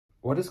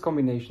What is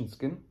combination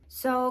skin?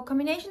 So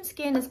combination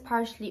skin is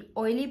partially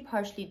oily,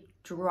 partially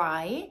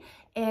dry,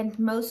 and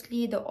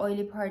mostly the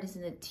oily part is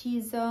in the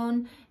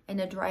T-zone and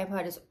the dry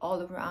part is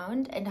all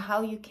around. And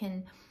how you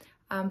can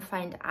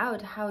find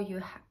out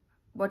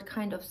what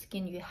kind of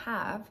skin you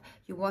have,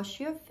 you wash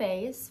your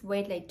face,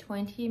 wait like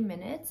 20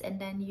 minutes, and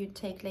then you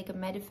take like a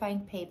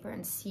mattifying paper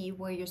and see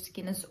where your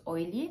skin is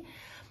oily.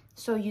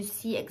 So you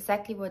see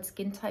exactly what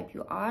skin type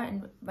you are.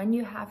 And when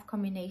you have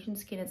combination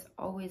skin, it's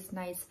always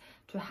nice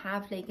to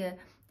have like a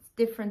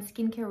different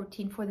skincare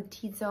routine for the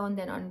T-zone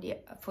than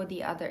for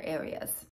the other areas.